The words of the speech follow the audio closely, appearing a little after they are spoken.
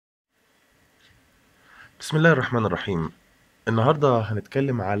بسم الله الرحمن الرحيم. النهاردة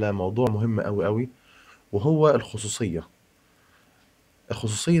هنتكلم على موضوع مهم أوي وهو خصوصية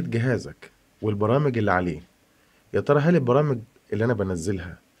جهازك والبرامج اللي عليه. يا ترى هل البرامج اللي أنا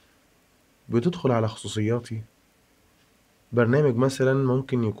بنزلها بتدخل على خصوصياتي؟ برنامج مثلا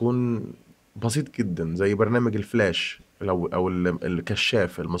ممكن يكون بسيط جدا زي برنامج الفلاش أو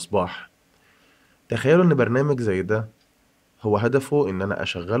الكشاف المصباح. تخيلوا إن برنامج زي ده هو هدفه إن أنا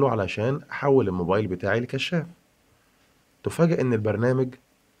أشغله علشان أحول الموبايل بتاعي لكشاف. تفاجأ إن البرنامج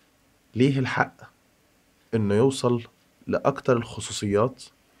ليه الحق إنه يوصل لأكتر الخصوصيات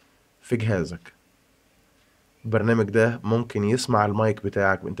في جهازك. البرنامج ده ممكن يسمع المايك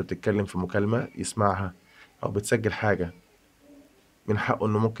بتاعك وانت بتتكلم في مكالمة يسمعها، أو بتسجل حاجة من حقه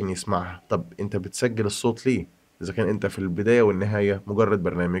إنه ممكن يسمعها. طب انت بتسجل الصوت ليه إذا كان انت في البداية والنهاية مجرد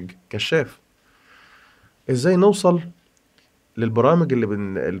برنامج كشاف؟ ازاي نوصل للبرامج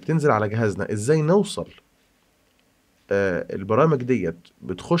اللي بتنزل على جهازنا؟ ازاي نوصل البرامج ديت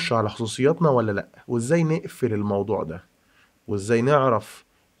بتخش على خصوصياتنا ولا لأ؟ وازاي نقفل الموضوع ده؟ وازاي نعرف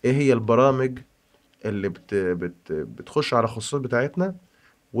ايه هي البرامج اللي بتخش على الخصوصيات بتاعتنا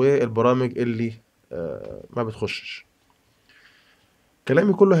والبرامج اللي ما بتخشش؟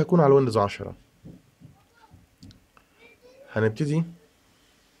 كلامي كله هيكون على ويندوز 10. هنبتدي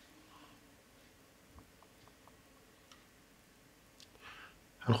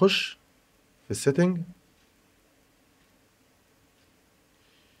هنخش في السيتنج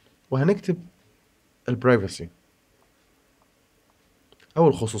وهنكتب البرايفسي او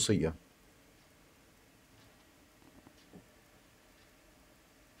الخصوصية.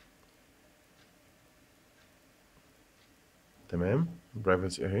 تمام،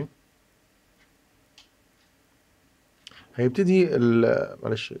 برايفسي اهي. هيبتدي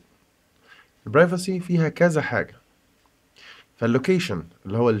معلش، البرايفسي فيها كذا حاجة. فاللوكيشن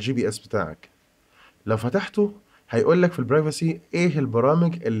اللي هو الجي بي اس بتاعك لو فتحته هيقول لك في البرايفسي ايه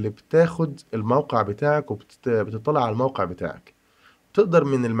البرامج اللي بتاخد الموقع بتاعك وبتطلع على الموقع بتاعك. تقدر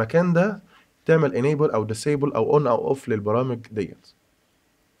من المكان ده تعمل enable او disable او on او off للبرامج ديت.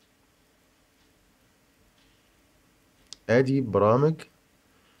 ادي برامج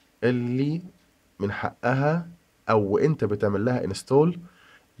اللي من حقها او انت بتعمل لها انستول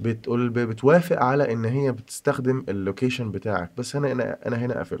بتوافق على ان هي بتستخدم اللوكيشن بتاعك. بس انا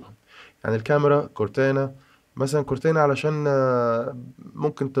هنا قافلهم. يعني الكاميرا كورتانا مثلا، كورتانا علشان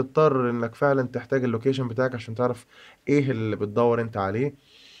ممكن تضطر انك فعلا تحتاج اللوكيشن بتاعك عشان تعرف ايه اللي بتدور انت عليه،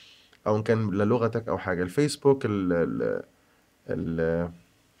 او ان كان للغتك او حاجه. الفيسبوك، ال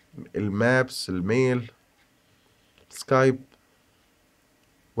المابس، الميل، سكايب،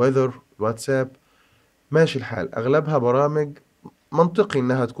 ويذر، واتساب. ماشي الحال، اغلبها برامج منطقي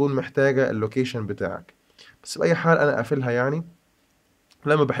انها تكون محتاجة اللوكيشن بتاعك، بس بأي حال انا قافلها. يعني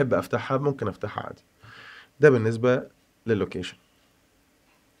لما بحب افتحها ممكن افتحها عادي. ده بالنسبة لللوكيشن.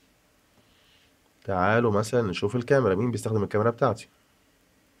 تعالوا مثلا نشوف الكاميرا. مين بيستخدم الكاميرا بتاعتي؟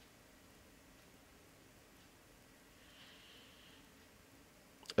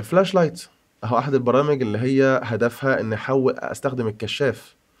 الفلاش لايت اهو احد البرامج اللي هي هدفها ان احول استخدم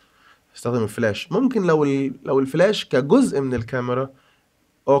الكشاف، استخدم الفلاش. ممكن لو الفلاش كجزء من الكاميرا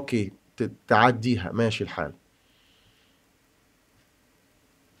اوكي تعديها، ماشي الحال.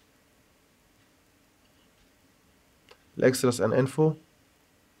 الاكسترس ان انفو،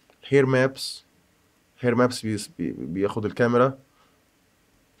 هير مابس. هير مابس بياخد الكاميرا.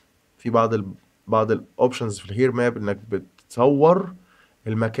 في بعض الاوبشنز في الهير ماب انك بتصور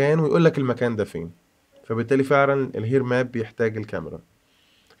المكان ويقول لك المكان ده فين، فبالتالي فعلا الهير ماب بيحتاج الكاميرا.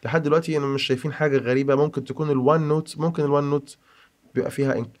 لحد دلوقتي انا مش شايفين حاجه غريبه. ممكن تكون الوان نوت، ممكن الوان نوت بيبقى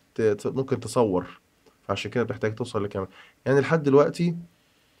فيها ممكن تصور، فعشان كده بتحتاج توصل للكاميرا. يعني لحد دلوقتي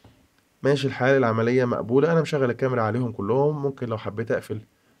ماشي الحال، العمليه مقبوله. انا مشغل الكاميرا عليهم كلهم. ممكن لو حبيت اقفل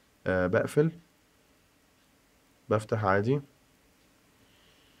بقفل، بفتح عادي.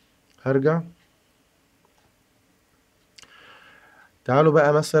 هرجع. تعالوا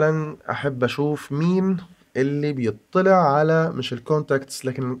بقى مثلا احب اشوف مين اللي بيطلع على مش الكونتاكتس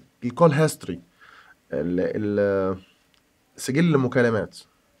لكن الكول هيستوري، سجل المكالمات.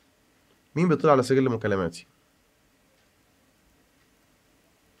 مين بيطلع على سجل مكالماتي؟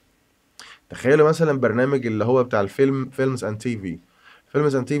 تخيلوا مثلا برنامج اللي هو بتاع الفيلم، فيلمز اند تي في.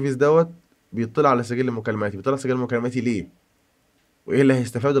 فيلمز اند تي فيز دوت بيطلع على سجل مكالماتي. بيطلع سجل مكالماتي ليه؟ وايه اللي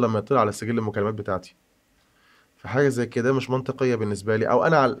هيستفاده لما يطلع على سجل المكالمات بتاعتي؟ فحاجه زي كده مش منطقيه بالنسبه لي، او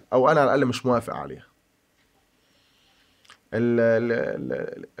انا على الاقل مش موافق عليها.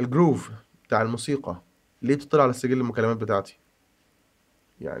 الجروف بتاع الموسيقى ليه بتطلع على سجل المكالمات بتاعتي؟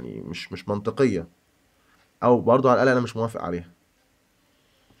 يعني مش منطقية، او برضو على الاقل انا مش موافق عليها.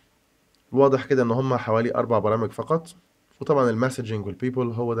 واضح كده ان هم حوالي 4 برامج فقط. وطبعا المسجنج والبيبل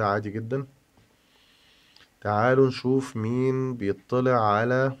هو ده عادي جدا. تعالوا نشوف مين بيطلع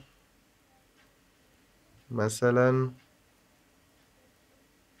على مثلا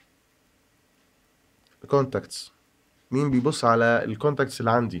الكونتاكتس. مين بيبص على الكونتاكتس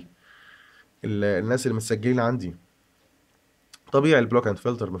اللي عندي، الناس اللي متسجلين عندي. طبيعي البلوك اند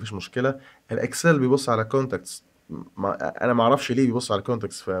فلتر مفيش مشكله. الاكسل بيبص على كونتاكتس. انا ما اعرفش ليه بيبص على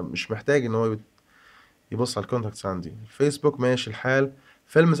الكونتاكتس، فمش محتاج ان هو يبص على الكونتاكتس عندي. الفيسبوك ماشي الحال.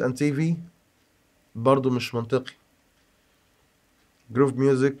 فيلمز اند تي في برضو مش منطقي. جروف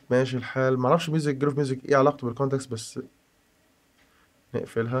ميوزك ماشي الحال. ما اعرفش جروف ميوزك ايه علاقته بالكونتاكتس، بس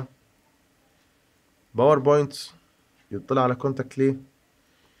نقفلها. باوربوينت يطلع على كونتاكت ليه؟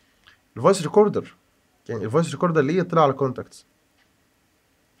 الفويس ريكوردر، يعني الفويس ريكوردر ليه يطلع على كونتاكتس؟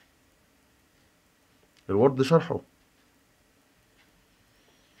 الوورد شرحه.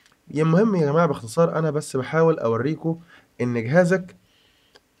 المهم يا جماعة باختصار أنا بس بحاول أوريكم إن جهازك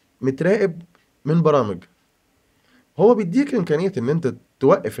متراقب من برامج. هو بيديك إمكانية إن أنت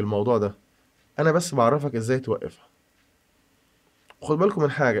توقف الموضوع ده، أنا بس بعرفك إزاي توقفها. خد بالكم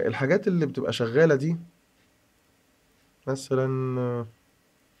من حاجة، الحاجات اللي بتبقى شغالة دي مثلا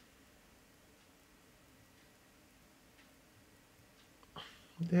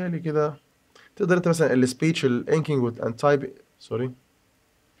متهيألي كده تقدر أنت مثلا السبيتش الانكينج اند تايب. سوري.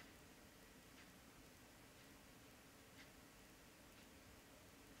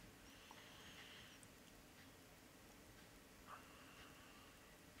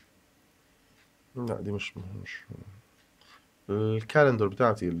 لا دي مش الكالندر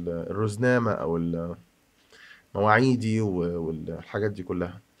بتاعتي، الرزنامة أو مواعيدي والحاجات دي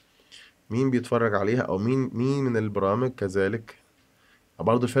كلها، مين بيتفرج عليها او مين من البرامج كذلك.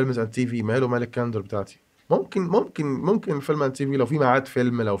 برضه الفيلمز اند تي في ماله مال الكالندر بتاعتي. ممكن الفيلم اند تي في لو في ميعاد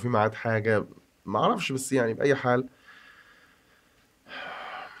فيلم، لو في ميعاد حاجه ما اعرفش، بس يعني باي حال.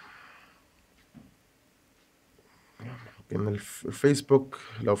 ان الفيسبوك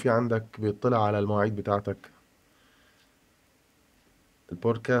لو في عندك بيطلع على المواعيد بتاعتك.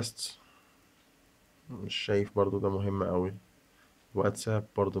 البودكاست مش شايف برضه ده مهم قوي. واتساب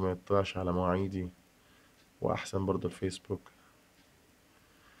برضه ما يطلعش على مواعيدي، واحسن برضه الفيسبوك.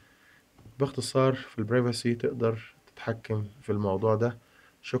 باختصار في البرايفسي تقدر تتحكم في الموضوع ده.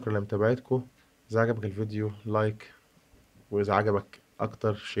 شكرا لمتابعتكم. إذا عجبك الفيديو لايك، وإذا عجبك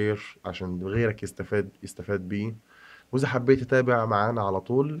أكتر شير عشان غيرك يستفاد بيه. وإذا حبيت تتابع معانا على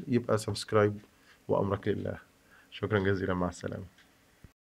طول يبقى سبسكرايب، وأمرك لله. شكرا جزيلا، مع السلامة.